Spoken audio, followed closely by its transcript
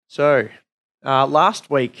So, last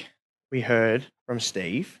week we heard from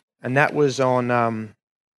Steve, and that was on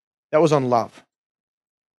love.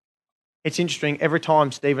 It's interesting. Every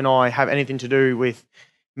time Steve and I have anything to do with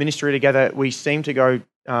ministry together, we seem to go.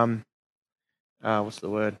 What's the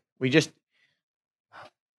word? What am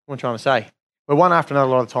I trying to say? We're one after another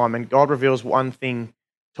a lot of the time, and God reveals one thing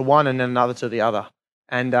to one and then another to the other.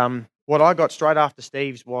 And what I got straight after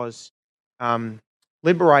Steve's was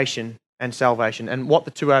liberation and salvation, and what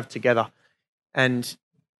the two have together. And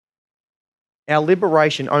our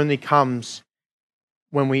liberation only comes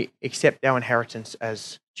when we accept our inheritance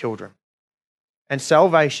as children. And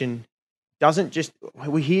salvation doesn't just,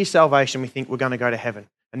 we hear salvation, we think we're going to go to heaven.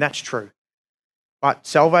 And that's true. But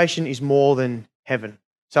salvation is more than heaven.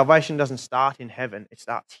 Salvation doesn't start in heaven, it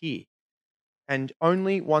starts here. And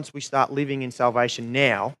only once we start living in salvation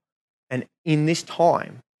now and in this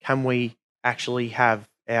time can we actually have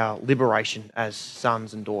our liberation as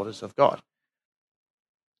sons and daughters of God.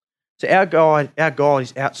 So our God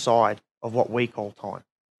is outside of what we call time.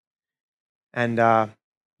 And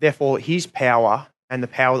therefore, his power and the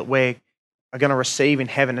power that we are going to receive in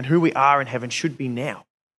heaven and who we are in heaven should be now.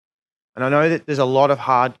 And I know that there's a lot of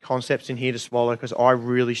hard concepts in here to swallow because I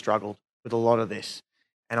really struggled with a lot of this.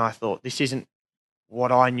 And I thought, this isn't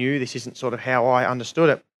what I knew. This isn't sort of how I understood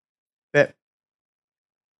it. But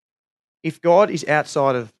if God is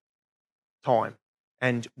outside of time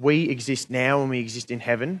and we exist now and we exist in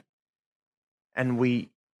heaven, and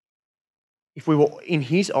if we were in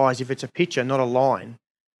his eyes, if it's a picture, not a line,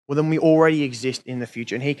 well, then we already exist in the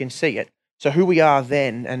future and he can see it. So who we are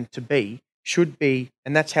then and to be should be,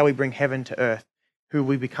 and that's how we bring heaven to earth, who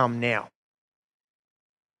we become now.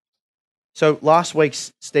 So last week,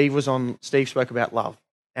 Steve spoke about love.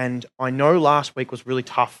 And I know last week was really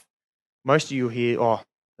tough. Most of you here,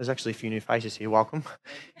 there's actually a few new faces here, welcome.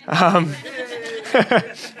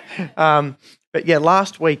 But yeah,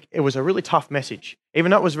 last week it was a really tough message. Even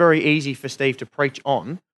though it was very easy for Steve to preach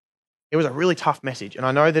on, it was a really tough message. And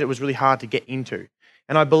I know that it was really hard to get into.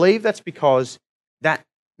 And I believe that's because that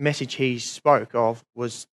message he spoke of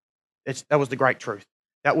was the great truth.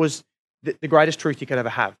 That was the greatest truth you could ever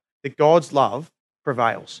have, that God's love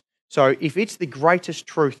prevails. So if it's the greatest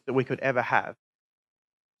truth that we could ever have,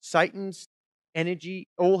 Satan's energy,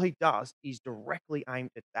 all he does is directly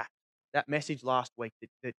aimed at that message last week,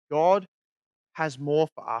 that God has more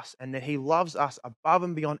for us and that he loves us above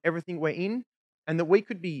and beyond everything we're in, and that we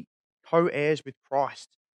could be co-heirs with Christ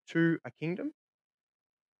to a kingdom.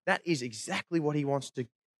 That is exactly what he wants to.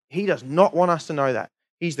 He does not want us to know that.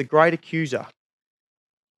 He's the great accuser.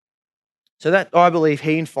 So that, I believe,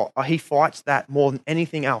 he fights that more than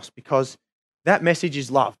anything else, because that message is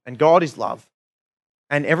love and God is love,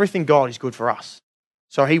 and everything God is good for us.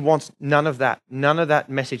 So he wants none of that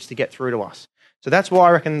message to get through to us. So that's why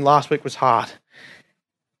I reckon last week was hard.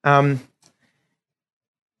 This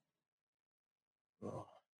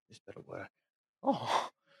better work. Oh,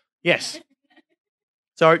 yes.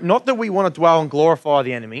 So not that we want to dwell and glorify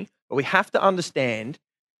the enemy, but we have to understand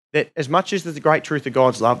that as much as there's a great truth of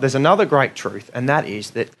God's love, there's another great truth, and that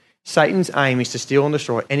is that Satan's aim is to steal and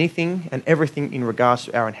destroy anything and everything in regards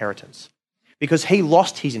to our inheritance. Because he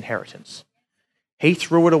lost his inheritance. He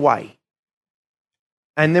threw it away.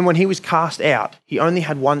 And then when he was cast out, he only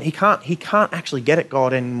had one. He can't actually get at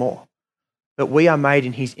God anymore. But we are made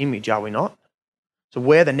in his image, are we not? So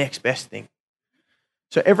we're the next best thing.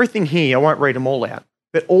 So everything here, I won't read them all out,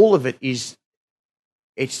 but all of it is,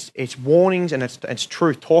 it's warnings and it's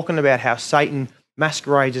truth, talking about how Satan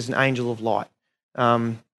masquerades as an angel of light.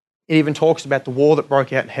 It even talks about the war that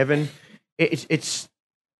broke out in heaven.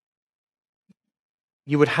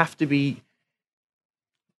 You would have to be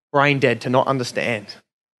brain dead to not understand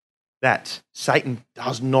that Satan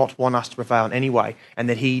does not want us to prevail in any way, and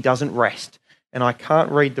that he doesn't rest. And I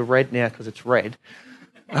can't read the red now because it's red.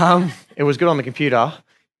 It was good on the computer.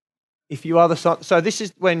 So this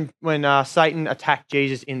is when Satan attacked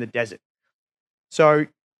Jesus in the desert. So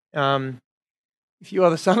if you are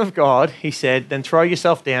the Son of God, he said, then throw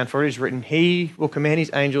yourself down, for it is written, he will command his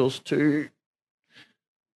angels to...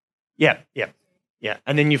 Yeah.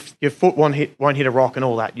 And then your foot won't hit a rock and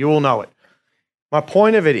all that. You all know it. My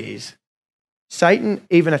point of it is, Satan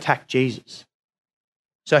even attacked Jesus.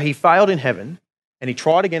 So he failed in heaven and he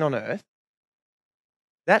tried again on earth.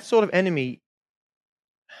 That sort of enemy,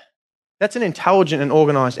 that's an intelligent and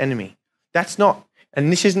organized enemy. That's not,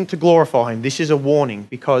 and this isn't to glorify him, this is a warning,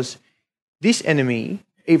 because this enemy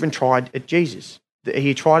even tried at Jesus.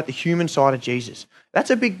 He tried at the human side of Jesus.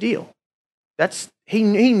 That's a big deal. He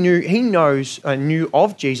knew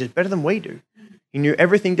of Jesus better than we do. He knew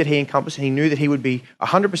everything that he encompassed, and he knew that he would be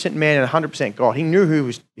 100% man and 100% God. He knew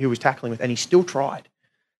who he was tackling with, and he still tried.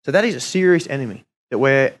 So that is a serious enemy that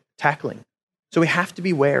we're tackling. So we have to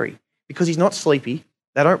be wary because he's not sleepy,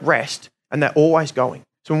 they don't rest, and they're always going.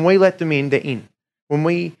 So when we let them in, they're in.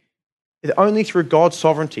 It's only through God's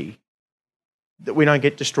sovereignty that we don't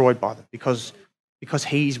get destroyed by them because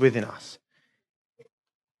he's within us.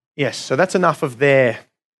 Yes, so that's enough of their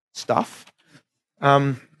stuff.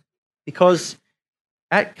 Because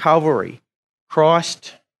at Calvary,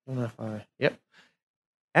 Christ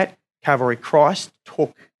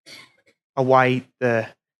took away the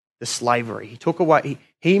slavery.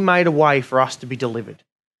 He made a way for us to be delivered.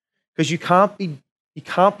 Because you can't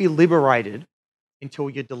be liberated until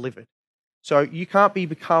you're delivered. So you can't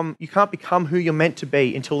become who you're meant to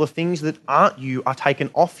be until the things that aren't you are taken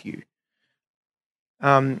off you.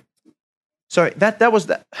 So that was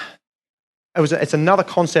that. It's another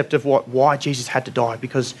concept of why Jesus had to die,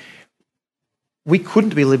 because we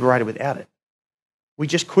couldn't be liberated without it. We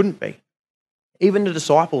just couldn't be. Even the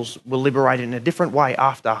disciples were liberated in a different way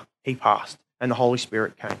after he passed and the Holy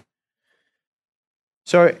Spirit came.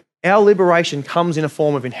 So our liberation comes in a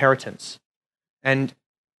form of inheritance, and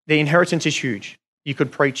the inheritance is huge. You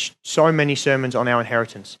could preach so many sermons on our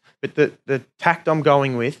inheritance, but the tact I'm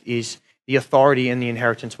going with is the authority and the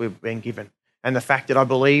inheritance we've been given, and the fact that I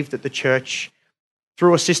believe that the church,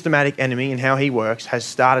 through a systematic enemy and how he works, has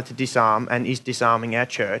started to disarm and is disarming our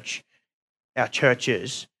churches,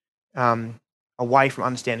 away from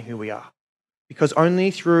understanding who we are. Because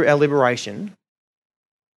only through our liberation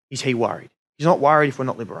is he worried. He's not worried if we're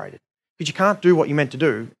not liberated. Because you can't do what you're meant to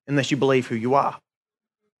do unless you believe who you are.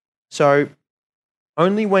 So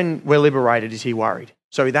only when we're liberated is he worried.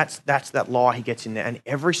 So that's that lie he gets in there. And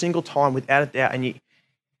every single time, without a doubt, and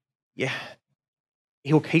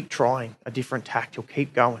he'll keep trying a different tact. He'll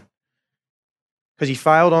keep going. Because he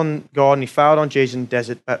failed on God and he failed on Jesus in the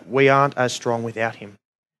desert, but we aren't as strong without him.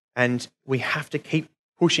 And we have to keep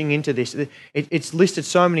pushing into this. It's listed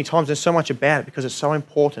so many times. There's so much about it because it's so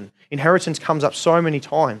important. Inheritance comes up so many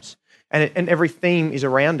times. And every theme is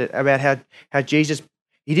around it, about how Jesus,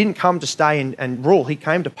 he didn't come to stay and rule. He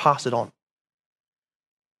came to pass it on.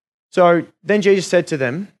 So then Jesus said to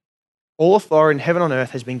them, all authority in heaven and on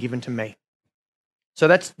earth has been given to me. So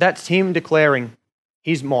that's him declaring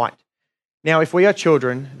his might. Now, if we are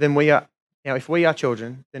children, then we are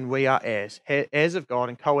heirs, heirs of God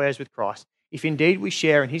and co-heirs with Christ, if indeed we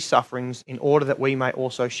share in his sufferings, in order that we may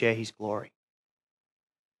also share his glory.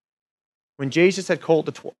 When Jesus had called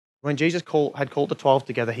the 12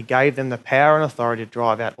 together, he gave them the power and authority to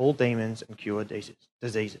drive out all demons and cure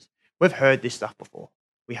diseases. We've heard this stuff before.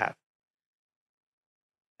 We have.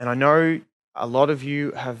 And I know a lot of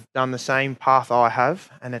you have done the same path I have,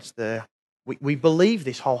 and it's we believe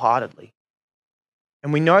this wholeheartedly.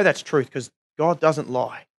 And we know that's truth because God doesn't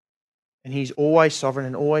lie. And he's always sovereign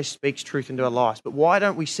and always speaks truth into our lives. But why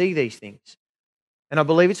don't we see these things? And I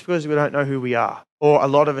believe it's because we don't know who we are. Or a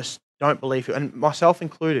lot of us don't believe who, and myself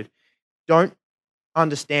included, don't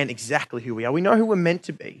understand exactly who we are. We know who we're meant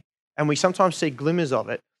to be, and we sometimes see glimmers of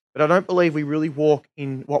it, but I don't believe we really walk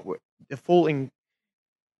in what we're in our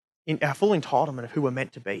full entitlement of who we're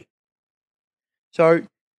meant to be. So,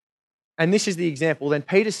 and this is the example. Then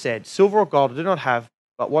Peter said, silver or gold I do not have,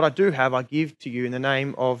 but what I do have I give to you in the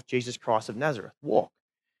name of Jesus Christ of Nazareth. Walk.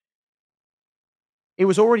 It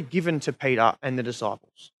was already given to Peter and the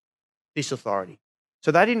disciples, this authority.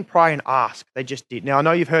 So they didn't pray and ask, they just did. Now, I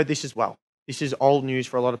know you've heard this as well. This is old news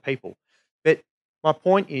for a lot of people. But my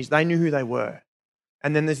point is they knew who they were.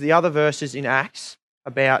 And then there's the other verses in Acts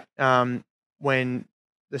about when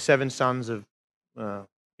the 7 sons of,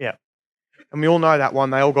 and we all know that one,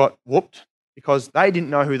 they all got whooped because they didn't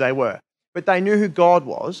know who they were. But they knew who God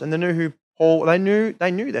was, and they knew who Paul, they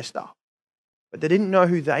knew their stuff. But they didn't know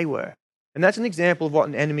who they were. And that's an example of what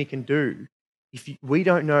an enemy can do. If we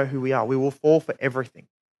don't know who we are, we will fall for everything.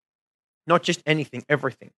 Not just anything,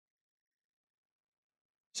 everything.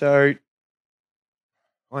 So,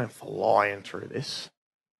 I am flying through this.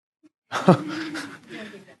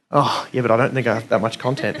 Oh, yeah, but I don't think I have that much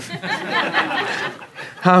content.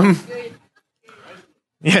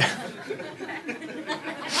 Yeah.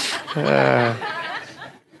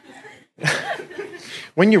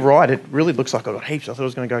 When you write, it really looks like I've got heaps. I thought it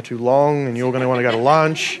was going to go too long and you're going to want to go to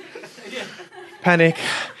lunch. Panic.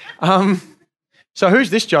 So who's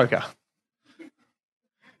this joker?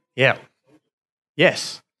 Yeah.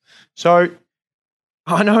 Yes. So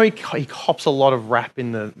I know he cops a lot of rap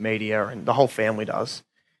in the media, and the whole family does.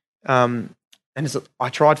 And I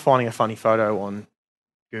tried finding a funny photo on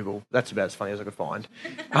Google. That's about as funny as I could find.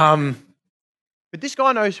 But this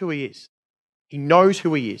guy knows who he is. He knows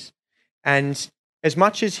who he is. And as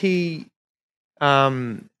much as he, I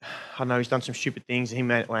know he's done some stupid things. He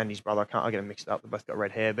and his brother, I get them mixed up. They both got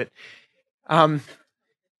red hair, but no.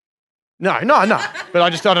 But I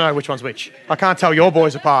don't know which one's which. I can't tell your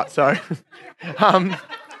boys apart. So,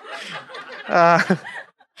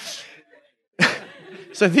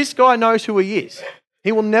 so this guy knows who he is.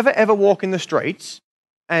 He will never ever walk in the streets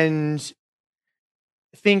and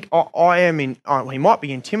think, he might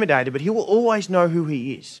be intimidated, but he will always know who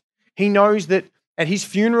he is. He knows that at his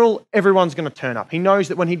funeral, everyone's going to turn up. He knows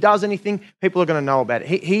that when he does anything, people are going to know about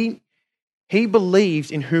it. He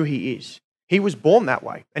believes in who he is. He was born that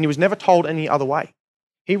way, and he was never told any other way.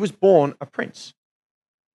 He was born a prince.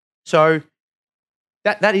 So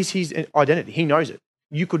that is his identity. He knows it.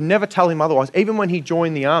 You could never tell him otherwise. Even when he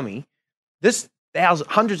joined the army, there's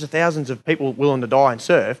hundreds of thousands of people willing to die and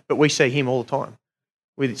serve, but we see him all the time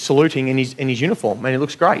with saluting in his uniform, and he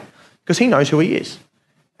looks great because he knows who he is.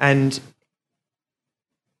 And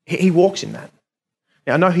he walks in that.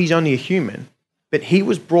 Now, I know he's only a human, but he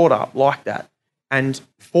was brought up like that. And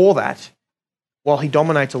for that, while he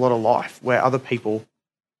dominates a lot of life where other people...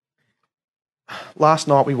 Last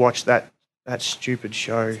night we watched that stupid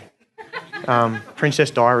show,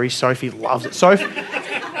 Princess Diaries. Sophie loves it. Soph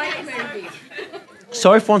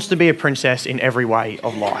wants to be a princess in every way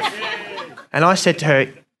of life. And I said to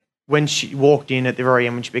her, when she walked in at the very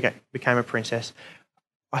end, when she became a princess,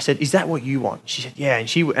 I said, "Is that what you want?" She said, "Yeah."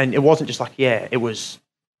 And it wasn't just like, yeah, it was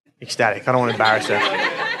ecstatic. I don't want to embarrass her.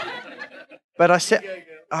 But I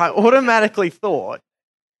automatically thought,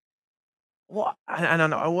 what?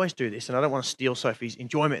 And I always do this, and I don't want to steal Sophie's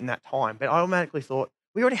enjoyment in that time, but I automatically thought,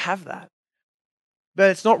 we already have that. But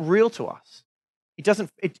it's not real to us. It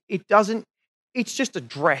doesn't, it's just a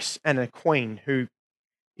dress and a queen who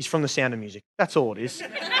is from The Sound of Music. That's all it is.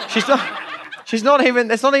 That's not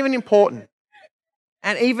even important.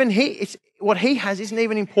 And even what he has isn't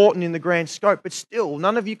even important in the grand scope, but still,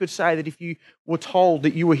 none of you could say that if you were told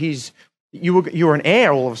that you were an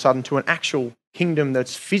heir all of a sudden to an actual kingdom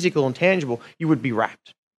that's physical and tangible, you would be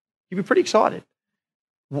rapt. You'd be pretty excited.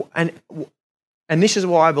 And this is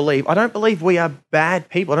why I don't believe we are bad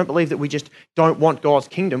people. I don't believe that we just don't want God's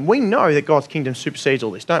kingdom. We know that God's kingdom supersedes all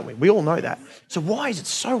this, don't we? We all know that. So why is it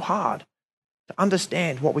so hard to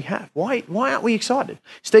understand what we have? Why aren't we excited?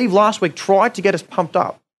 Steve last week tried to get us pumped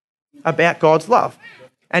up about God's love.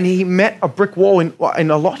 And he met a brick wall in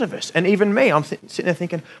a lot of us. And even me, I'm sitting there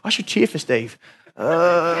thinking, I should cheer for Steve.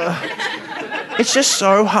 It's just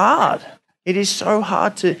so hard. It is so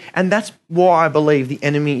hard and that's why I believe the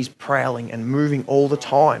enemy is prowling and moving all the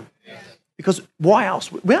time. Because why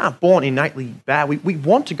else? We aren't born innately bad. We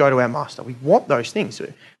want to go to our master. We want those things.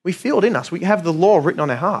 We feel it in us. We have the law written on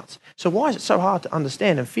our hearts. So why is it so hard to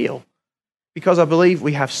understand and feel? Because I believe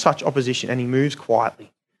we have such opposition, and he moves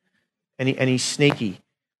quietly, and he's sneaky.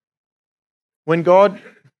 When God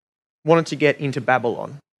wanted to get into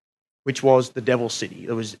Babylon, which was the devil's city,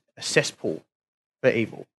 it was a cesspool for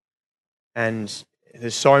evil. And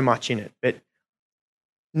there's so much in it. But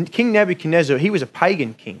King Nebuchadnezzar, he was a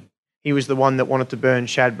pagan king. He was the one that wanted to burn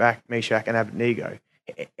Shadrach, Meshach, and Abednego.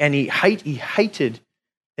 And he hated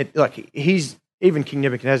it. Even King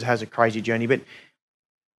Nebuchadnezzar has a crazy journey, but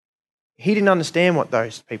he didn't understand what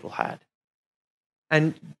those people had.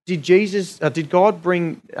 And did God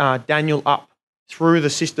bring Daniel up through the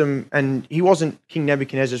system? And he wasn't King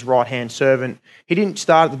Nebuchadnezzar's right-hand servant. He didn't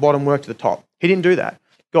start at the bottom, work to the top. He didn't do that.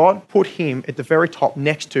 God put him at the very top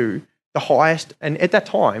next to the highest, and at that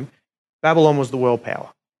time, Babylon was the world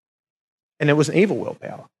power. And it was an evil world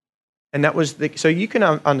power. And that was so you can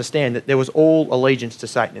understand that there was all allegiance to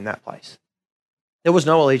Satan in that place. There was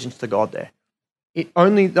no allegiance to God there. The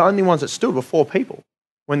only ones that stood were 4 people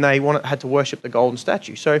when they had to worship the golden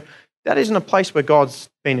statue. So that isn't a place where God's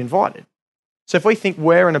been invited. So if we think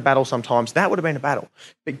we're in a battle sometimes, that would have been a battle.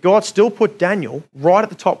 But God still put Daniel right at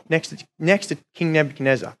the top next to King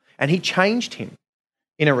Nebuchadnezzar, and he changed him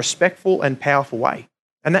in a respectful and powerful way.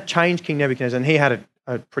 And that changed King Nebuchadnezzar, and he had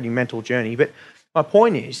a pretty mental journey. But my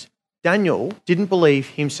point is, Daniel didn't believe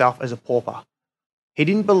himself as a pauper. He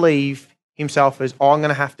didn't believe himself as, I'm going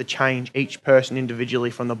to have to change each person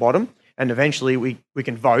individually from the bottom, and eventually we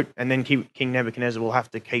can vote, and then King Nebuchadnezzar will have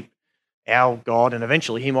to keep our God, and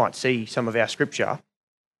eventually he might see some of our scripture.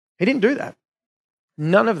 He didn't do that.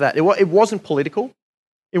 None of that. It wasn't political.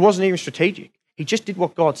 It wasn't even strategic. He just did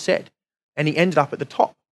what God said, and he ended up at the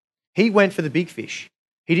top. He went for the big fish.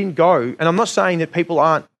 He didn't go, and I'm not saying that people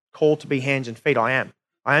aren't called to be hands and feet. I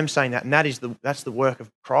am saying that, and that's the work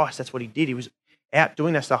of Christ. That's what he did. He was out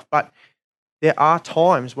doing that stuff. But there are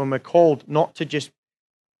times when we're called not to just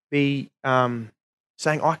be saying,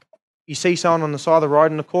 You see someone on the side of the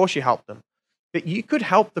road and of course you help them. But you could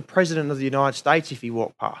help the President of the United States if he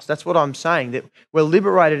walked past. That's what I'm saying, that we're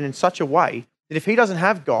liberated in such a way that if he doesn't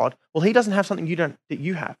have God, well, he doesn't have something that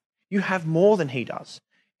you have. You have more than he does.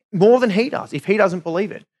 More than he does, if he doesn't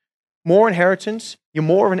believe it. More inheritance, you're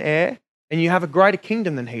more of an heir, and you have a greater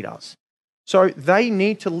kingdom than he does. So they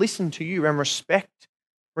need to listen to you and respect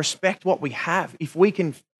what we have if we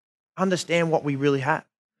can understand what we really have.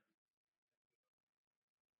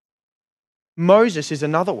 Moses is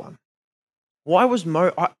another one. Why was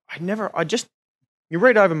you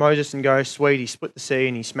read over Moses and go, sweet, he split the sea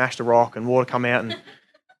and he smashed a rock and water come out and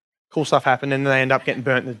cool stuff happened, and then they end up getting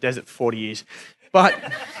burnt in the desert for 40 years.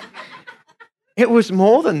 But it was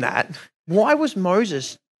more than that. Why was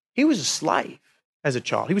Moses, he was a slave as a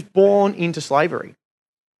child. He was born into slavery.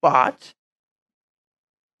 But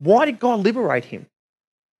why did God liberate him?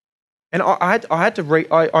 And I had to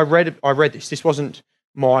read, I read this. This wasn't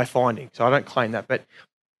my finding, so I don't claim that. But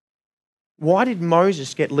why did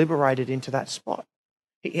Moses get liberated into that spot?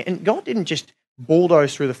 And God didn't just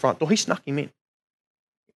bulldoze through the front door. He snuck him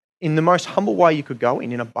in the most humble way you could go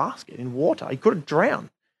in a basket, in water. He could have drowned.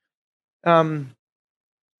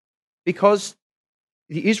 Because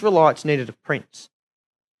the Israelites needed a prince.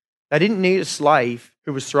 They didn't need a slave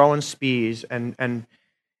who was throwing spears and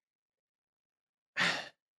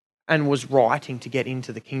was writing to get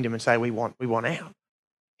into the kingdom and say, we want out.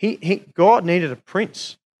 God needed a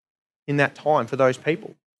prince in that time for those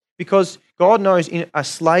people. Because God knows in a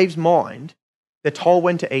slave's mind, they're told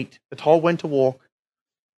when to eat, they're told when to walk.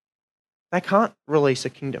 They can't release a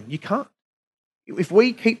kingdom. You can't. If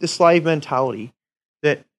we keep the slave mentality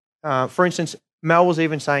that, for instance, Mel was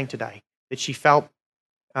even saying today that she felt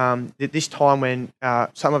that this time when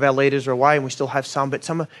some of our leaders are away and we still have some, but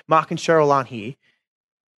some of Mark and Cheryl aren't here,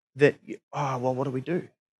 that, what do we do?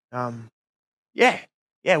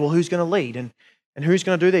 Well, who's going to lead and who's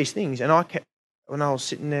going to do these things? And when I was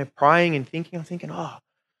sitting there praying and thinking, I'm thinking, I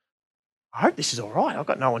hope this is all right. I've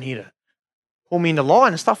got no one here to pull me into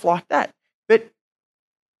line and stuff like that. But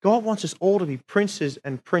God wants us all to be princes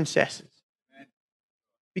and princesses.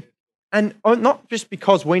 And not just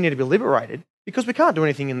because we need to be liberated, because we can't do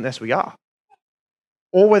anything unless we are.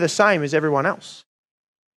 Or we're the same as everyone else.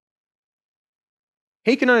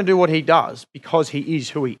 He can only do what he does because he is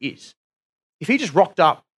who he is. If he just rocked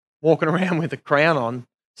up, walking around with a crown on,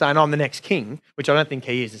 saying, I'm the next king, which I don't think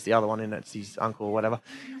he is, it's the other one, and it's his uncle or whatever.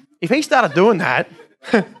 If he started doing that,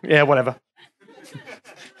 yeah, whatever.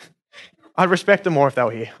 I'd respect them more if they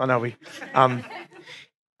were here. I know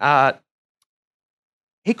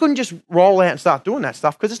he couldn't just roll out and start doing that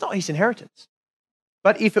stuff because it's not his inheritance.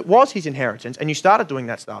 But if it was his inheritance and you started doing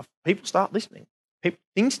that stuff, people start listening.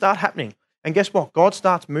 Things start happening. And guess what? God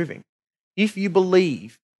starts moving. If you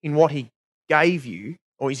believe in what he gave you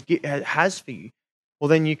or has for you, well,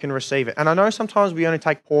 then you can receive it. And I know sometimes we only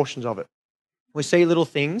take portions of it. We see little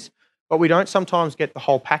things, but we don't sometimes get the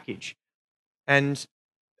whole package. And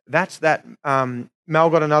that's that. Mel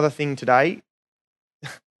got another thing today.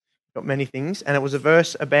 Got many things. And it was a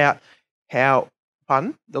verse about how,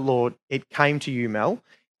 the Lord, it came to you, Mel,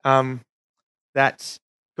 that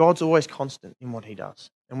God's always constant in what he does.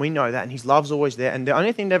 And we know that. And his love's always there. And the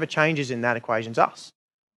only thing that ever changes in that equation is us.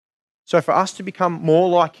 So for us to become more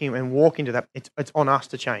like him and walk into that, it's on us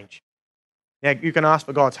to change. Now, you can ask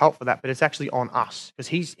for God's help for that, but it's actually on us because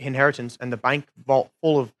his inheritance and the bank vault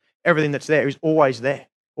full of everything that's there is always there,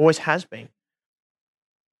 always has been.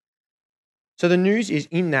 So the news is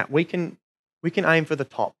in that we can aim for the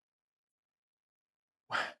top.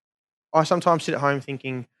 I sometimes sit at home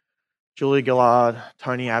thinking, Julia Gillard,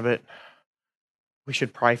 Tony Abbott, we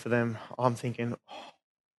should pray for them. I'm thinking,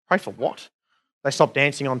 pray for what? They stop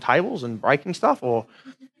dancing on tables and breaking stuff or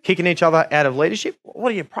kicking each other out of leadership? What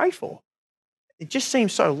do you pray for? It just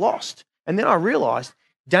seems so lost. And then I realized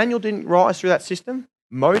Daniel didn't rise through that system.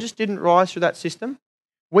 Moses didn't rise through that system.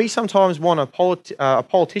 We sometimes want a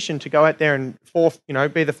politician to go out there and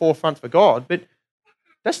be the forefront for God, but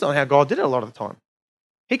that's not how God did it a lot of the time.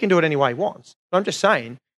 He can do it any way he wants. But I'm just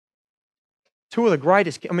saying, two of the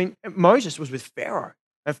greatest, Moses was with Pharaoh.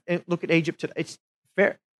 And look at Egypt today.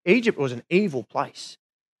 Egypt was an evil place.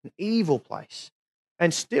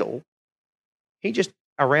 And still, he just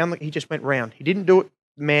went round. He didn't do it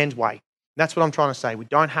man's way. That's what I'm trying to say. We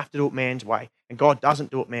don't have to do it man's way. And God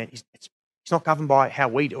doesn't do it man. He's not governed by how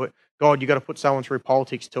we do it. God, you've got to put someone through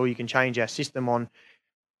politics till you can change our system on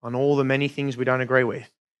all the many things we don't agree with.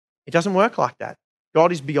 It doesn't work like that.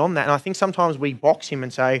 God is beyond that. And I think sometimes we box him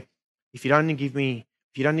and say, if you don't give the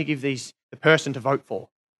person to vote for,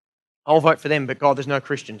 I'll vote for them, but God, there's no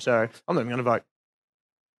Christian, so I'm not even going to vote.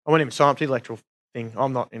 I won't even sign up to the electoral thing.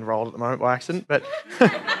 I'm not enrolled at the moment by accident, but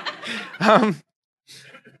um,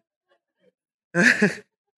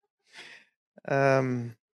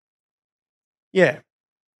 um, yeah.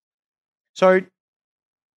 So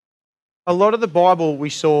a lot of the Bible we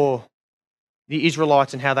saw the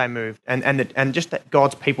Israelites and how they moved, and just that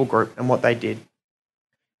God's people group and what they did.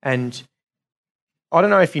 And I don't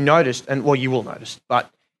know if you noticed, and well, you will notice, but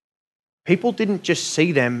people didn't just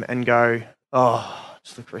see them and go, "Oh,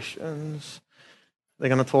 it's the Christians. They're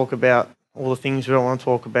going to talk about all the things we don't want to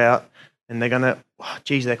talk about, and they're going to, oh,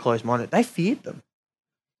 geez, they're closed-minded." They feared them.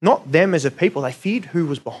 Not them as a people, they feared who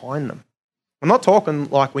was behind them. I'm not talking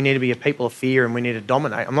like we need to be a people of fear and we need to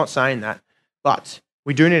dominate. I'm not saying that, but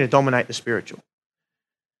we do need to dominate the spiritual.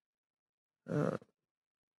 Sorry,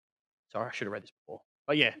 I should have read this before.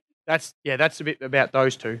 But that's a bit about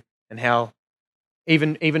those two and how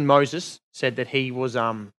even Moses said that he was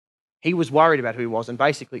worried about who he was, and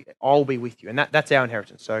basically, I'll be with you, and that's our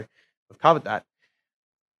inheritance. So we've covered that.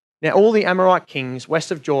 Now, all the Amorite kings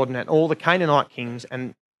west of Jordan and all the Canaanite kings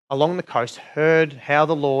and along the coast heard how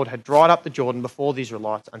the Lord had dried up the Jordan before the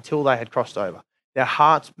Israelites until they had crossed over. Their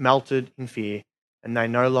hearts melted in fear, and they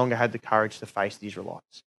no longer had the courage to face the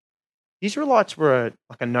Israelites. The Israelites were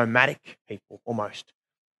like a nomadic people almost.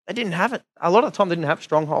 They didn't have it. A lot of the time, they didn't have a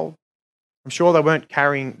stronghold. I'm sure they weren't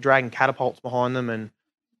dragging catapults behind them, and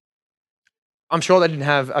I'm sure they didn't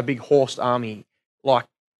have a big horsed army. Like,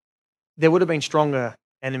 there would have been stronger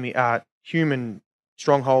human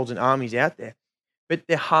strongholds and armies out there, but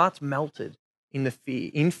their hearts melted in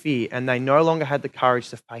fear, and they no longer had the courage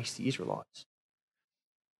to face the Israelites.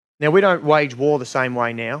 Now, we don't wage war the same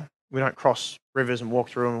way now. We don't cross rivers and walk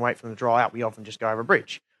through them and wait for them to dry out. We often just go over a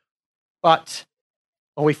bridge.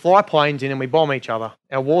 Or we fly planes in and we bomb each other.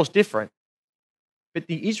 Our war's different. But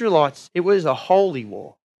the Israelites, it was a holy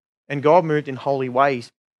war, and God moved in holy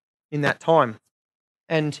ways in that time.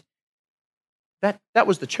 And that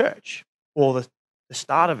was the church, or the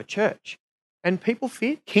start of a church. And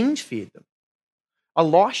kings feared them.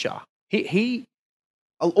 Elisha,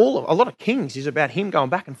 a lot of kings is about him going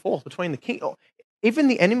back and forth between the king. Even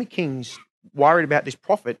the enemy kings worried about this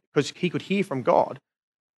prophet because he could hear from God,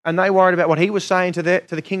 and they worried about what he was saying to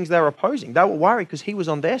the kings they were opposing. They were worried because he was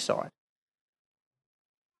on their side.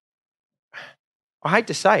 I hate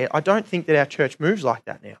to say it, I don't think that our church moves like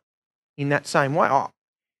that now, in that same way.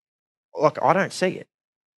 I don't see it,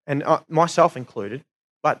 and myself included,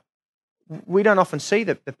 but we don't often see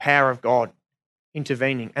the power of God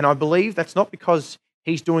intervening. And I believe that's not because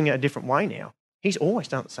he's doing it a different way now. He's always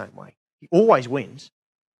done it the same way. He always wins.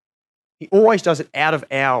 He always does it out of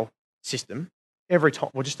our system every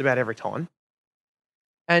time, well, just about every time.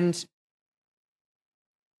 And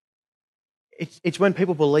it's when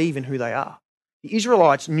people believe in who they are. The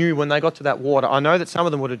Israelites knew when they got to that water. I know that some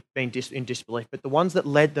of them would have been in disbelief, but the ones that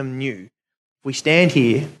led them knew, if we stand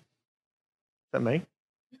here, is that me?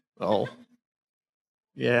 Oh,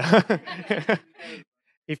 yeah.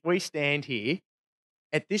 If we stand here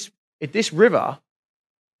at this river,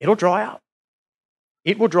 it'll dry up.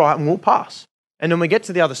 It will dry up and we'll pass. And when we get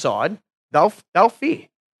to the other side, they'll fear.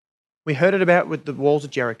 We heard it about with the walls of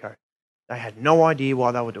Jericho. They had no idea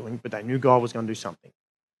why they were doing, but they knew God was going to do something.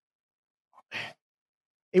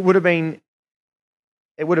 It would have been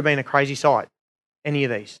a crazy sight, any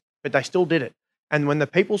of these, but they still did it. And when the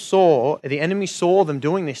enemy saw them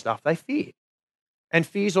doing this stuff, they feared. And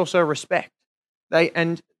fear is also respect. They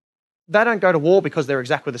don't go to war because they're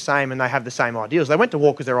exactly the same and they have the same ideals. They went to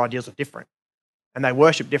war because their ideals are different and they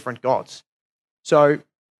worship different gods. So,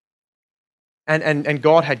 and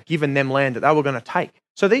God had given them land that they were going to take.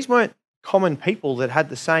 So these weren't common people that had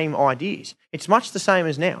the same ideas. It's much the same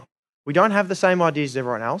as now. We don't have the same ideas as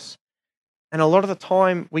everyone else. And a lot of the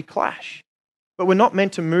time we clash. But we're not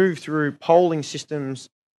meant to move through polling systems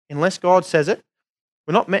unless God says it.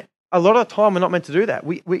 A lot of the time we're not meant to do that.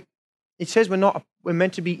 It says we're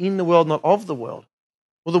meant to be in the world, not of the world.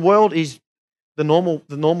 Well, the world is the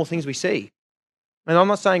normal things we see. And I'm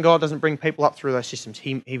not saying God doesn't bring people up through those systems.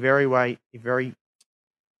 He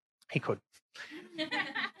could.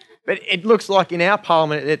 But it looks like in our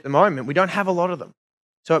parliament at the moment, we don't have a lot of them.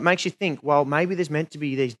 So it makes you think, well, maybe there's meant to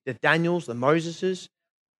be the Daniels, the Moseses,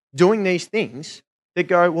 doing these things that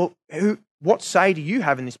go, well, what say do you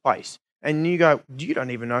have in this place? And you go, you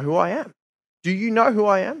don't even know who I am. Do you know who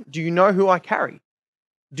I am? Do you know who I carry?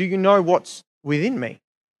 Do you know what's within me?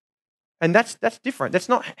 And that's different. That's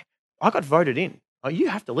not, I got voted in. Oh, you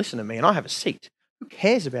have to listen to me and I have a seat. Who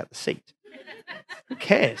cares about the seat? Who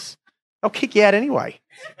cares? They'll kick you out anyway.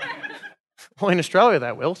 Well, in Australia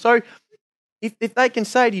they will. So if they can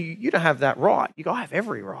say to you, you don't have that right, you go, I have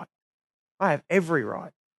every right. I have every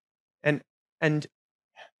right. And And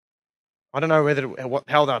I don't know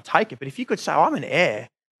how they'll take it, but if you could say, I'm an heir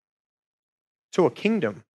to a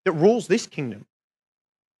kingdom that rules this kingdom.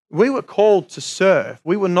 We were called to serve.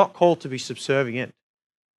 We were not called to be subservient.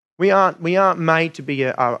 We aren't made to be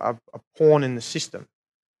a pawn in the system.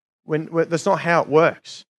 That's not how it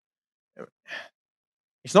works.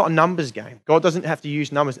 It's not a numbers game. God doesn't have to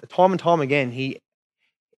use numbers. Time and time again,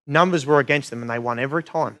 numbers were against them and they won every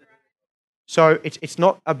time. So it's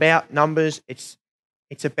not about numbers. It's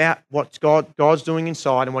about what God's doing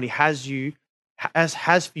inside and what He has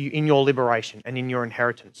for you in your liberation and in your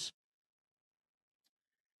inheritance.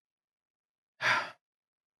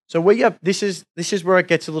 So this is where it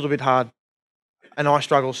gets a little bit hard, and I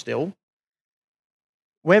struggle still.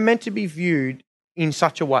 We're meant to be viewed in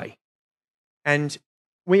such a way, and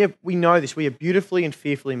we know this. We are beautifully and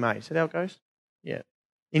fearfully made. Is that how it goes? Yeah,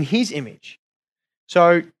 in His image.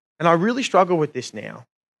 So, and I really struggle with this now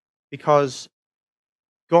because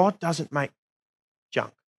God doesn't make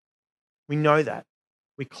junk. We know that.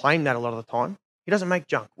 We claim that a lot of the time. He doesn't make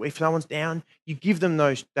junk. If someone's down, you give them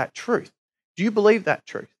that truth. Do you believe that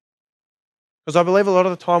truth? Because I believe a lot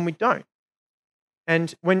of the time we don't.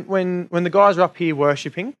 And when the guys are up here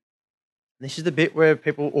worshipping, this is the bit where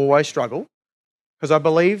people always struggle, because I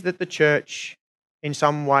believe that the church in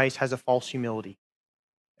some ways has a false humility.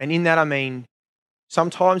 And in that I mean,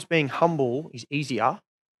 sometimes being humble is easier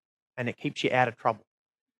and it keeps you out of trouble.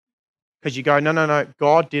 Because you go, no,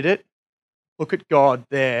 God did it. Look at God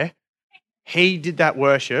there. He did that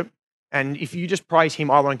worship. And if you just praise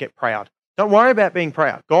Him, I won't get proud. Don't worry about being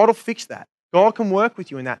proud. God will fix that. God can work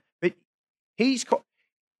with you in that. But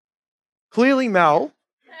clearly, Mel,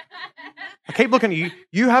 I keep looking at you.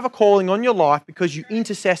 You have a calling on your life because you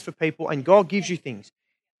intercess for people and God gives you things.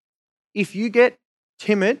 If you get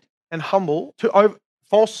timid and humble to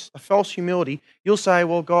false humility, you'll say,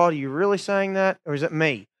 well, God, are you really saying that? Or is it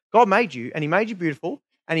me? God made you and He made you beautiful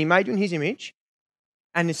and He made you in His image.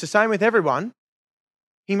 And it's the same with everyone.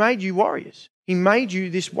 He made you warriors. He made you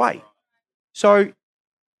this way. So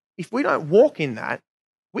if we don't walk in that,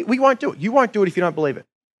 we won't do it. You won't do it if you don't believe it.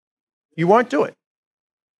 You won't do it.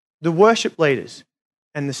 The worship leaders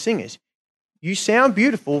and the singers, you sound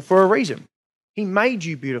beautiful for a reason. He made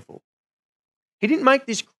you beautiful. He didn't make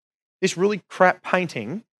this really crap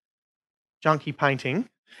painting, junky painting,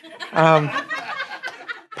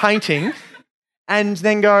 and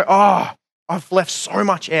then go, oh, I've left so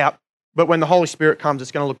much out, but when the Holy Spirit comes,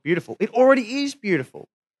 it's going to look beautiful. It already is beautiful.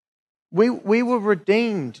 We were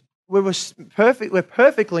redeemed. We're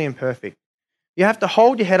perfectly imperfect. You have to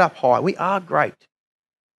hold your head up high. We are great.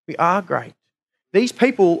 We are great. These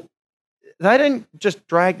people, they didn't just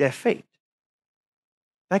drag their feet.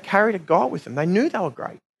 They carried a God with them. They knew they were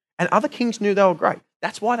great. And other kings knew they were great.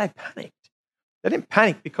 That's why they panicked. They didn't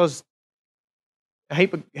panic because a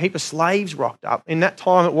heap of slaves rocked up. In that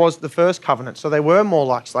time, it was the first covenant, so they were more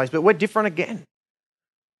like slaves, but we're different again.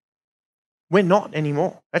 We're not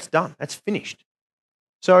anymore. That's done. That's finished.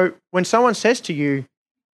 So when someone says to you,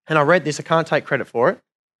 and I read this, I can't take credit for it,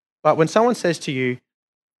 but when someone says to you,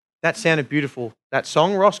 that sounded beautiful, that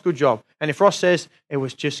song, Ross, good job. And if Ross says, it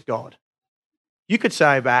was just God, you could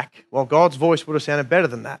say back, well, God's voice would have sounded better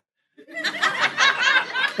than that.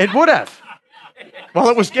 It would have. Well,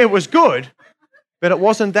 it was good, but it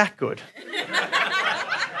wasn't that good.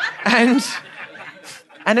 And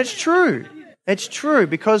it's true. It's true,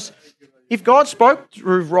 because if God spoke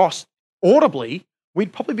through Ross audibly,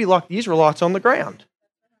 we'd probably be like the Israelites on the ground,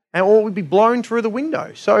 or we'd be blown through the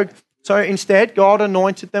window. So instead, God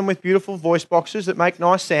anointed them with beautiful voice boxes that make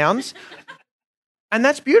nice sounds, and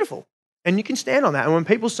that's beautiful. And you can stand on that. And when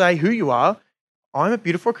people say who you are, I'm a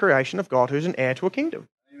beautiful creation of God who's an heir to a kingdom.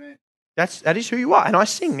 Amen. That is who you are. And I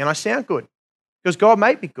sing and I sound good because God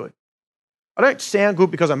made me good. I don't sound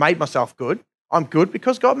good because I made myself good. I'm good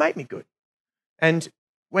because God made me good. And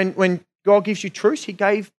when God gives you truth, He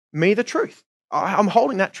gave me the truth. I'm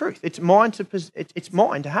holding that truth. It's mine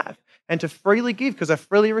to have and to freely give because I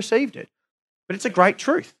freely received it. But it's a great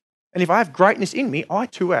truth. And if I have greatness in me, I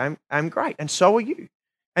too am great, and so are you.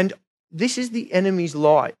 And this is the enemy's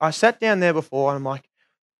lie. I sat down there before and I'm like,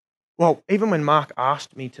 well, even when Mark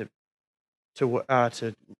asked me to give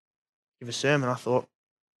a sermon, I thought,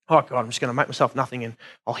 oh God, I'm just going to make myself nothing and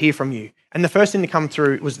I'll hear from you. And the first thing to come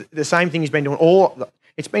through was the same thing he's been doing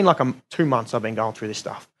it's been like 2 months I've been going through this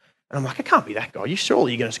stuff. And I'm like, it can't be that guy.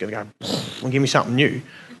 Surely you're just going to go and give me something new.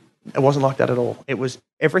 It wasn't like that at all. It was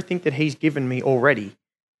everything that he's given me already,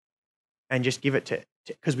 and just give it to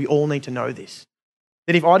because we all need to know this.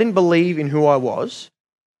 That if I didn't believe in who I was,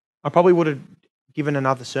 I probably would have given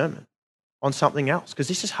another sermon on something else, because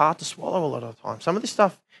this is hard to swallow a lot of the time. Some of this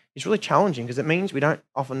stuff is really challenging because it means we don't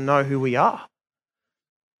often know who we are.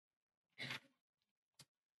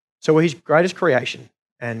 So we're his greatest creation,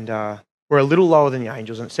 and we're a little lower than the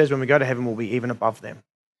angels, and it says when we go to heaven, we'll be even above them.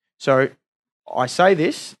 So I say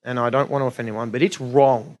this, and I don't want to offend anyone, but it's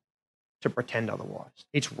wrong to pretend otherwise.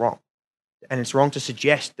 It's wrong. And it's wrong to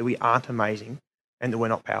suggest that we aren't amazing and that we're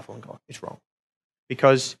not powerful in God. It's wrong.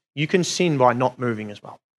 Because you can sin by not moving as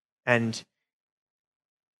well. And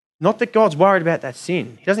not that God's worried about that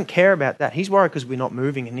sin. He doesn't care about that. He's worried because we're not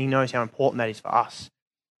moving, and he knows how important that is for us.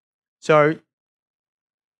 So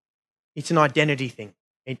it's an identity thing.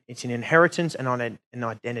 It's an inheritance and an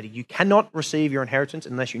identity. You cannot receive your inheritance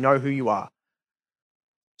unless you know who you are.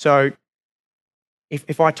 So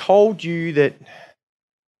if I told you that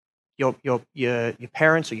your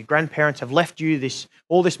parents or your grandparents have left you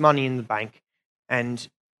all this money in the bank, and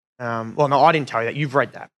well, no, I didn't tell you that. You've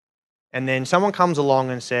read that, and then someone comes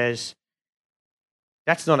along and says,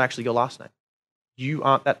 "That's not actually your last name. You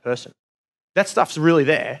aren't that person." That stuff's really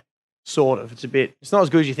there, sort of. It's not as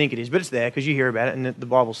good as you think it is, but it's there because you hear about it and the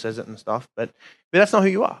Bible says it and stuff. But that's not who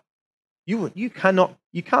you are. You can't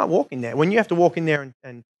walk in there. When you have to walk in there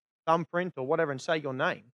and thumbprint or whatever and say your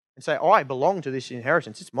name and say, I belong to this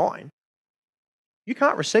inheritance, it's mine. You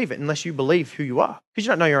can't receive it unless you believe who you are because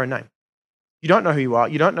you don't know your own name. You don't know who you are.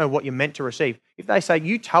 You don't know what you're meant to receive. If they say,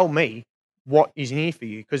 you tell me what is in here for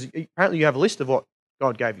you, because apparently you have a list of what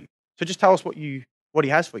God gave you. So just tell us what he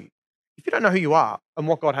has for you. If you don't know who you are and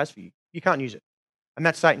what God has for you, you can't use it. And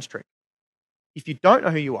that's Satan's trick. If you don't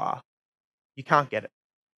know who you are, you can't get it.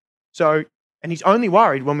 So, and he's only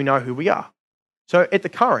worried when we know who we are. So at the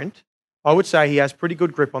current, I would say he has pretty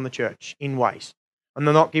good grip on the church in ways. I'm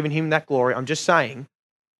not giving him that glory. I'm just saying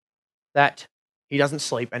that he doesn't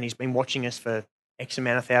sleep and he's been watching us for X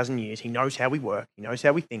amount of 1,000 years. He knows how we work. He knows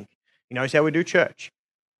how we think. He knows how we do church.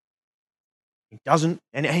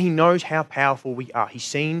 And he knows how powerful we are. He's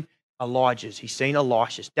seen Elijah's. He's seen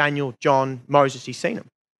Elisha's, Daniel, John, Moses. He's seen them.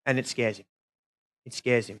 And it scares him. It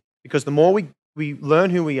scares him. Because the more we learn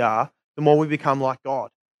who we are, the more we become like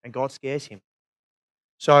God. And God scares him.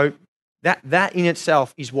 So that in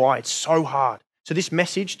itself is why it's so hard. So this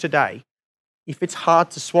message today, if it's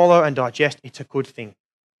hard to swallow and digest, it's a good thing.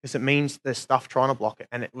 Because it means there's stuff trying to block it.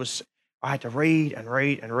 And I had to read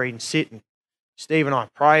and sit. And Steve and I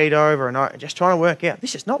prayed over and just trying to work out,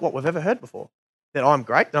 this is not what we've ever heard before. That I'm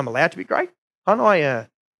great, that I'm allowed to be great. Aren't I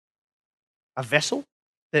a vessel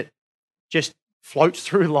that just floats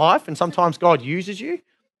through life and sometimes God uses you?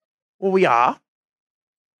 Well, we are.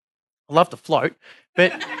 I love to float,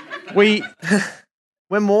 but we're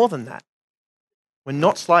more than that. We're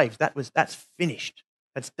not slaves. That's finished.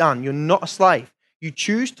 That's done. You're not a slave. You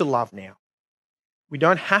choose to love now. We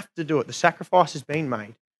don't have to do it. The sacrifice has been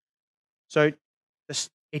made. So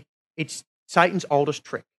it's Satan's oldest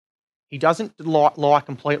trick. He doesn't lie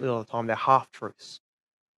completely all the time. They're half-truths.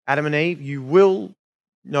 Adam and Eve, you will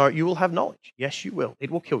have knowledge. Yes, you will.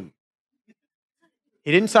 It will kill you.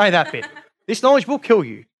 He didn't say that bit. This knowledge will kill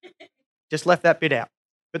you. Just left that bit out.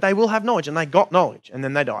 But they will have knowledge, and they got knowledge, and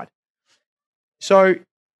then they died. So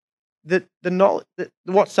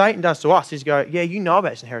what Satan does to us is go, yeah, you know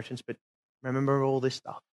about his inheritance, but remember all this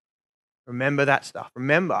stuff. Remember that stuff.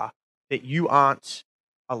 Remember that you aren't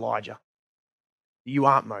Elijah. That you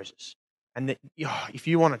aren't Moses. And that if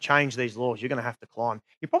you want to change these laws, you're going to have to climb.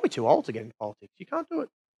 You're probably too old to get into politics. You can't do it.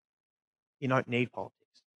 You don't need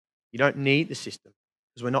politics. You don't need the system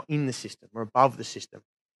because we're not in the system. We're above the system.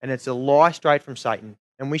 And it's a lie straight from Satan.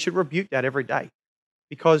 And we should rebuke that every day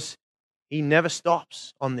because he never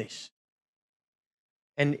stops on this.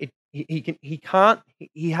 And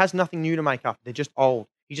he has nothing new to make up. They're just old.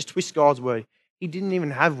 He just twists God's word. He didn't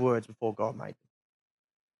even have words before God made them.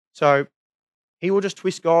 So he will just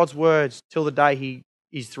twist God's words till the day he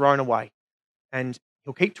is thrown away. And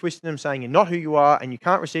he'll keep twisting them, saying you're not who you are and you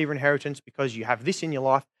can't receive your inheritance because you have this in your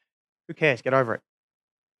life. Who cares? Get over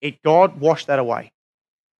it. God washed that away.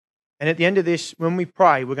 And at the end of this, when we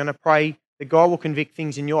pray, we're going to pray that God will convict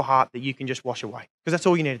things in your heart that you can just wash away. Because that's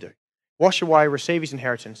all you need to do. Wash away, receive his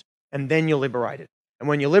inheritance, and then you're liberated. And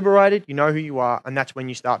when you're liberated, you know who you are, and that's when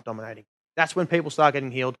you start dominating. That's when people start getting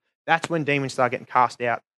healed. That's when demons start getting cast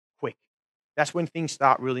out quick. That's when things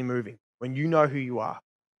start really moving, when you know who you are.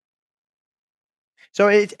 So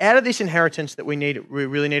it's out of this inheritance that we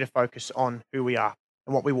really need to focus on who we are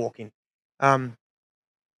and what we walk in.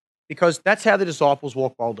 Because that's how the disciples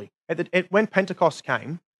walk boldly. When Pentecost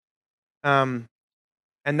came, and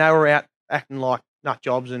they were out acting like nut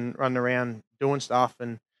jobs and running around doing stuff,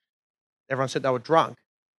 and everyone said they were drunk,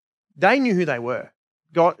 they knew who they were.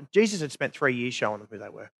 Jesus had spent 3 years showing them who they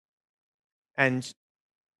were. And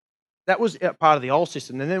That was part of the old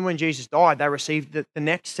system. And then when Jesus died, they received the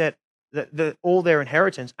next set, all their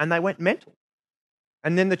inheritance, and they went mental.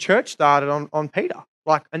 And then the church started on Peter.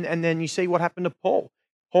 And then you see what happened to Paul.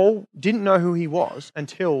 Paul didn't know who he was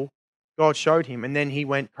until God showed him, and then he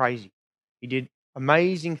went crazy. He did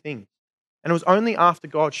amazing things. And it was only after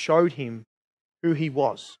God showed him who he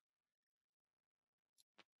was.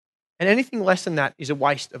 And anything less than that is a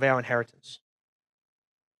waste of our inheritance.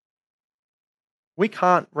 We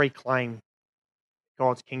can't reclaim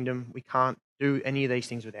God's kingdom. We can't do any of these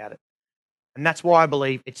things without it. And that's why I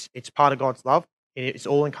believe it's part of God's love. It's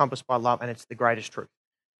all encompassed by love, and it's the greatest truth.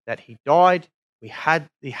 That he died, we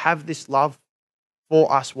have this love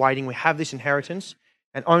for us waiting, we have this inheritance,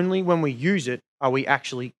 and only when we use it are we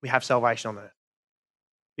have salvation on earth.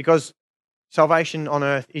 Because salvation on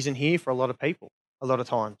earth isn't here for a lot of people, a lot of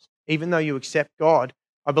times. Even though you accept God,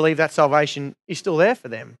 I believe that salvation is still there for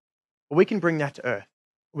them. But we can bring that to earth.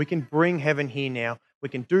 We can bring heaven here now. We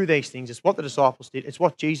can do these things. It's what the disciples did. It's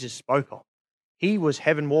what Jesus spoke of. He was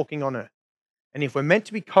heaven walking on earth. And if we're meant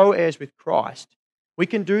to be co-heirs with Christ, we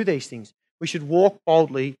can do these things. We should walk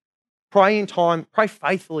boldly, pray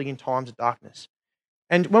faithfully in times of darkness.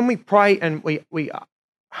 And when we pray and we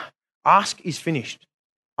ask is finished.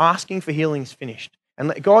 Asking for healing is finished.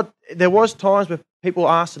 And God, there was times where people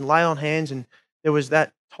asked and lay on hands, and there was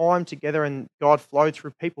that time together and God flowed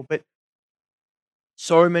through people. But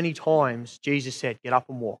so many times Jesus said, get up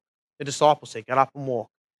and walk. The disciples said, get up and walk.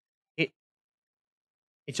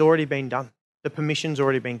 It's already been done. The permission's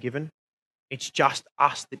already been given. It's just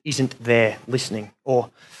us that isn't there listening or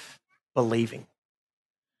believing.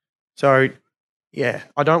 So, yeah,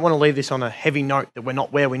 I don't want to leave this on a heavy note that we're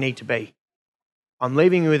not where we need to be. I'm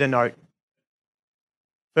leaving you with a note.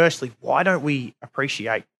 Firstly, why don't we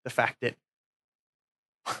appreciate the fact that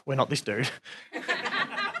we're not this dude?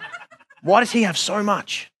 Why does he have so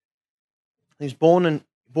much? He was born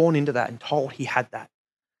into that and told he had that.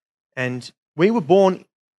 And we weren't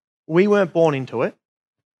born into it.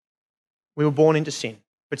 We were born into sin.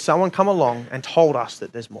 But someone come along and told us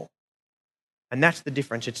that there's more. And that's the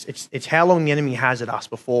difference. It's how long the enemy has at us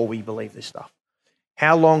before we believe this stuff.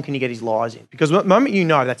 How long can he get his lies in? Because the moment you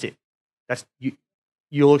know, that's it.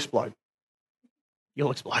 You'll explode.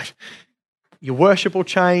 You'll explode. Your worship will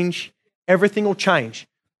change. Everything will change.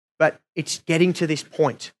 But it's getting to this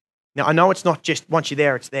point. Now, I know it's not just once you're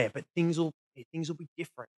there, it's there. But things will be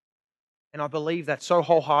different. And I believe that so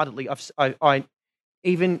wholeheartedly.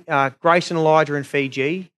 Even Grace and Elijah in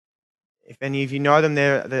Fiji, if any of you know them,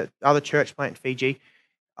 they're the other church plant in Fiji.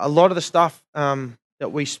 A lot of the stuff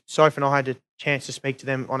that Soph and I had the chance to speak to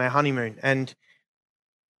them on our honeymoon, and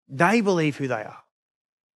they believe who they are.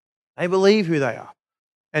 They believe who they are.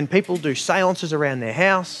 And people do seances around their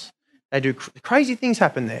house. They do crazy things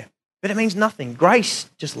happen there. But it means nothing. Grace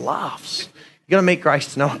just laughs. You've got to meet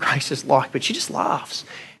Grace to know what Grace is like, but she just laughs.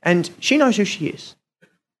 And she knows who she is.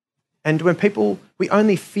 And when we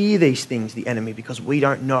only fear these things, the enemy, because we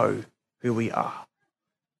don't know who we are.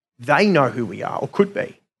 They know who we are, or could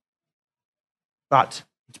be. But,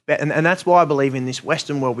 and that's why I believe in this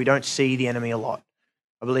Western world, we don't see the enemy a lot.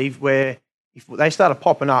 I believe if they started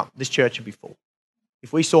popping up, this church would be full.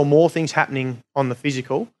 If we saw more things happening on the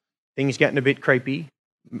physical, things getting a bit creepy,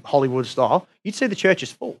 Hollywood style, you'd see the church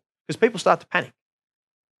is full. Because people start to panic.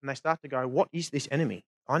 And they start to go, what is this enemy?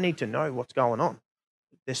 I need to know what's going on.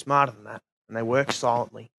 They're smarter than that. And they work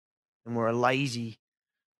silently. And we're a lazy,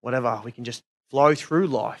 whatever. We can just flow through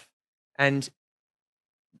life. And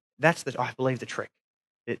that's, I believe, the trick.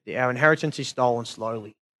 Our inheritance is stolen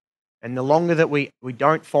slowly. And the longer that we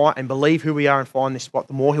don't find and believe who we are and find this spot,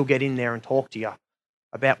 the more he'll get in there and talk to you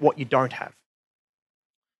about what you don't have.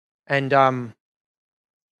 And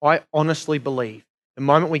I honestly believe the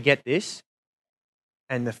moment we get this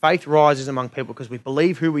and the faith rises among people because we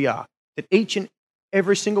believe who we are, that each and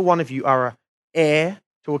every single one of you are an heir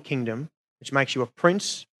to a kingdom, which makes you a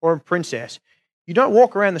prince or a princess. You don't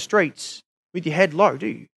walk around the streets with your head low, do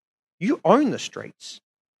you? You own the streets.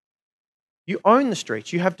 You own the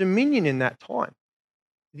streets. You have dominion in that time.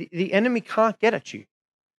 The enemy can't get at you.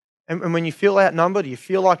 And when you feel outnumbered, you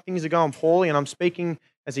feel like things are going poorly, and I'm speaking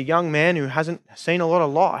as a young man who hasn't seen a lot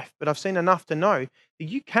of life, but I've seen enough to know that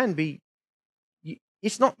you can be,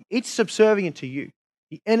 it's subservient to you.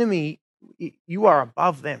 The enemy, you are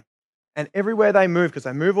above them. And everywhere they move, because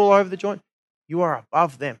they move all over the joint, you are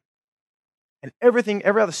above them. And every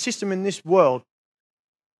other system in this world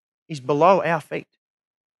is below our feet.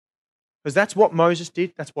 Because that's what Moses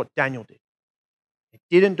did, that's what Daniel did.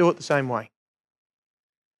 They didn't do it the same way.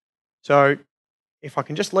 So if I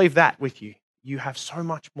can just leave that with you, you have so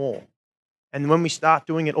much more. And when we start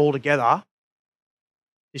doing it all together,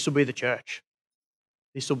 This will be the church.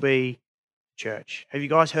 This will be the church. Have you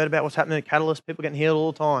guys heard about what's happening at Catalyst? People getting healed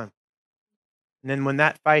all the time. And then when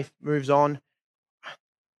that faith moves on,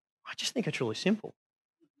 I just think it's really simple.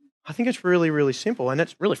 I think it's really, really simple. And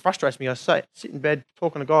it really frustrates me. I sit in bed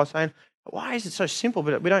talking to God saying, why is it so simple,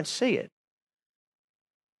 but we don't see it?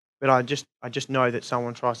 But I just know that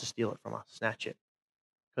someone tries to steal it from us, snatch it.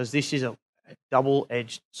 Because this is a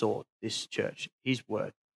double-edged sword, this church, his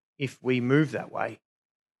word, if we move that way.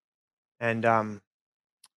 And,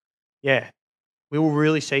 we will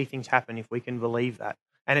really see things happen if we can believe that.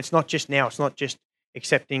 And it's not just now. It's not just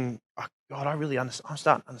accepting, oh, God, I'm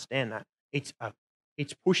starting to understand that. It's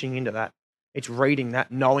pushing into that. It's reading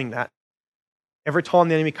that, knowing that. Every time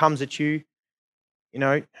the enemy comes at you,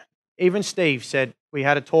 even Steve said, we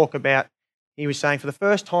had a talk about, he was saying for the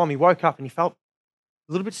first time he woke up and he felt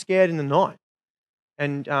a little bit scared in the night.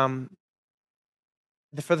 And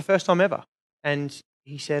for the first time ever. And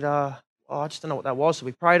he said, I just don't know what that was. So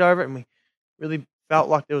we prayed over it and we really felt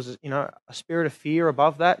like there was a spirit of fear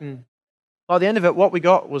above that. And by the end of it, what we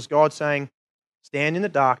got was God saying, stand in the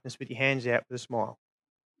darkness with your hands out with a smile.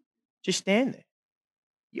 Just stand there.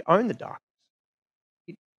 You own the darkness.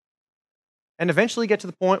 And eventually get to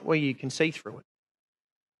the point where you can see through it.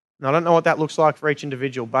 And I don't know what that looks like for each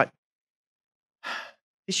individual, but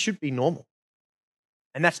this should be normal.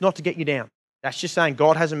 And that's not to get you down. That's just saying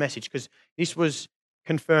God has a message, because this was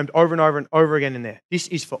confirmed over and over and over again in there. This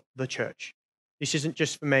is for the church. This isn't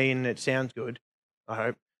just for me and it sounds good, I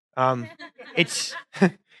hope.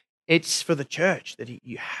 It's for the church, that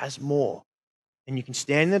he has more. And you can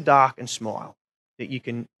stand in the dark and smile, that you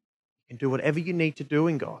can do whatever you need to do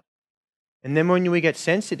in God. And then when we get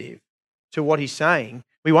sensitive to what he's saying,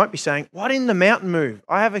 we won't be saying, why didn't the mountain move?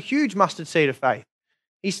 I have a huge mustard seed of faith.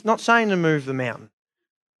 He's not saying to move the mountain.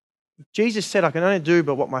 Jesus said, I can only do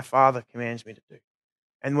but what my Father commands me to do.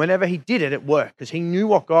 And whenever he did it, it worked, because he knew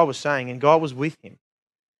what God was saying and God was with him.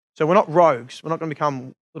 So we're not rogues. We're not going to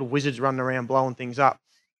become little wizards running around blowing things up.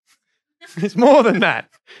 It's more than that.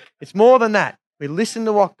 It's more than that. We listen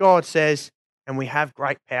to what God says and we have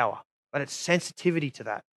great power. But it's sensitivity to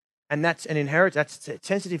that. And that's an inheritance. That's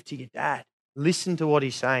sensitive to your dad. Listen to what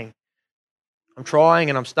he's saying. I'm trying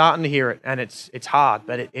and I'm starting to hear it, and it's hard,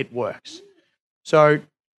 but it works. So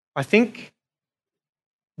I think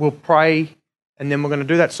we'll pray, and then we're going to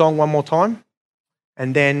do that song one more time.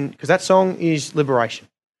 And then, because that song is liberation.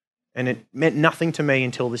 And it meant nothing to me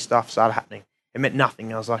until this stuff started happening. It meant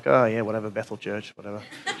nothing. I was like, oh yeah, whatever, Bethel Church, whatever.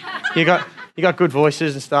 you got good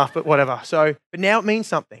voices and stuff, but whatever. So, but now it means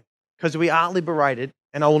something, because we are liberated,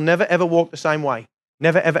 and I will never ever walk the same way.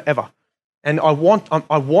 Never, ever, ever. And I want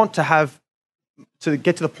to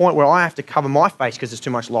get to the point where I have to cover my face because there's too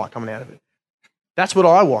much light coming out of it. That's what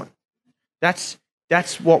I want. That's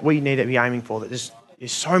what we need to be aiming for. That there's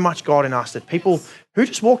so much God in us that people who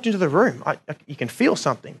just walked into the room, you can feel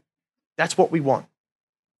something. That's what we want.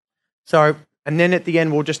 So, and then at the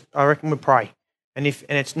end, I reckon we'll pray. And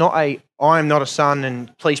it's not I am not a son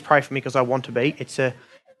and please pray for me because I want to be. It's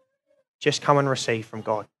just come and receive from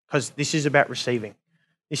God, because this is about receiving.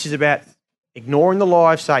 This is about ignoring the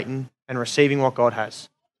lie of Satan and receiving what God has.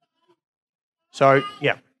 So,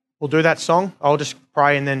 yeah, we'll do that song. I'll just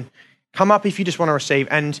pray and then come up if you just want to receive.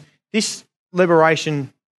 And this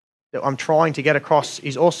liberation that I'm trying to get across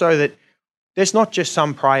is also that there's not just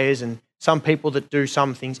some prayers and some people that do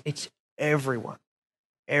some things. It's everyone.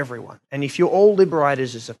 Everyone. And if you're all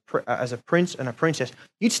liberators as a prince and a princess,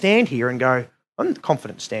 you'd stand here and go, I'm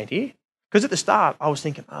confident to stand here. Because at the start, I was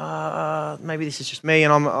thinking, maybe this is just me,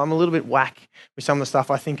 and I'm a little bit whack with some of the stuff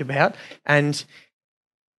I think about. And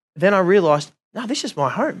then I realised, no, this is my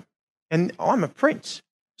home, and I'm a prince.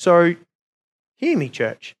 So hear me,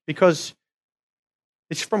 church, because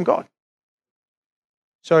it's from God.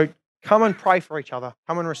 So come and pray for each other,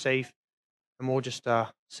 come and receive, and we'll just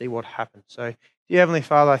see what happens. So, dear Heavenly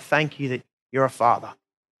Father, I thank you that you're a father.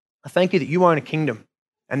 I thank you that you own a kingdom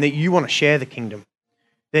and that you want to share the kingdom.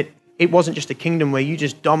 That it wasn't just a kingdom where you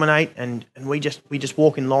just dominate and we just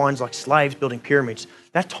walk in lines like slaves building pyramids.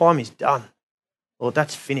 That time is done. Lord,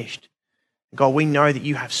 that's finished. God, we know that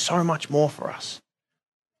you have so much more for us.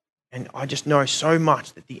 And I just know so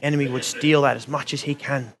much that the enemy would steal that as much as he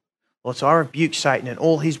can. Lord, so I rebuke Satan and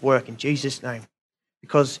all his work in Jesus' name,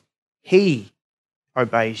 because he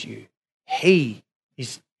obeys you.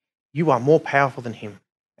 You are more powerful than him,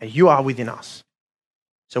 and you are within us.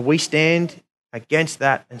 So we stand against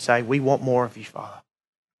that and say, we want more of you, Father.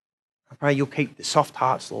 I pray you'll keep the soft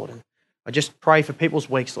hearts, Lord. And I just pray for people's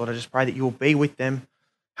weeks, Lord. I just pray that you will be with them,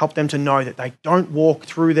 help them to know that they don't walk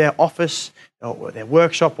through their office or their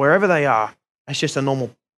workshop, wherever they are, as just a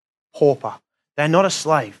normal pauper. They're not a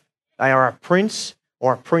slave. They are a prince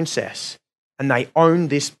or a princess, and they own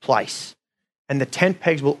this place. And the tent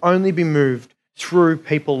pegs will only be moved through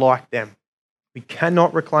people like them. We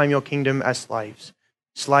cannot reclaim your kingdom as slaves.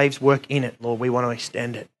 Slaves work in it, Lord. We want to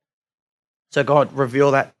extend it. So God, reveal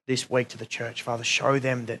that this week to the church, Father. Show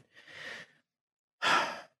them that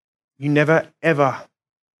you never, ever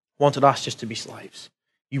wanted us just to be slaves.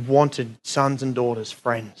 You wanted sons and daughters,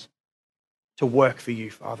 friends, to work for you,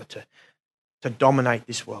 Father, to dominate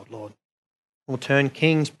this world, Lord. We'll turn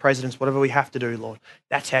kings, presidents, whatever we have to do, Lord.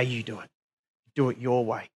 That's how you do it. Do it your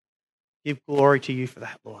way. Give glory to you for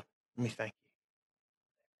that, Lord. And we thank you.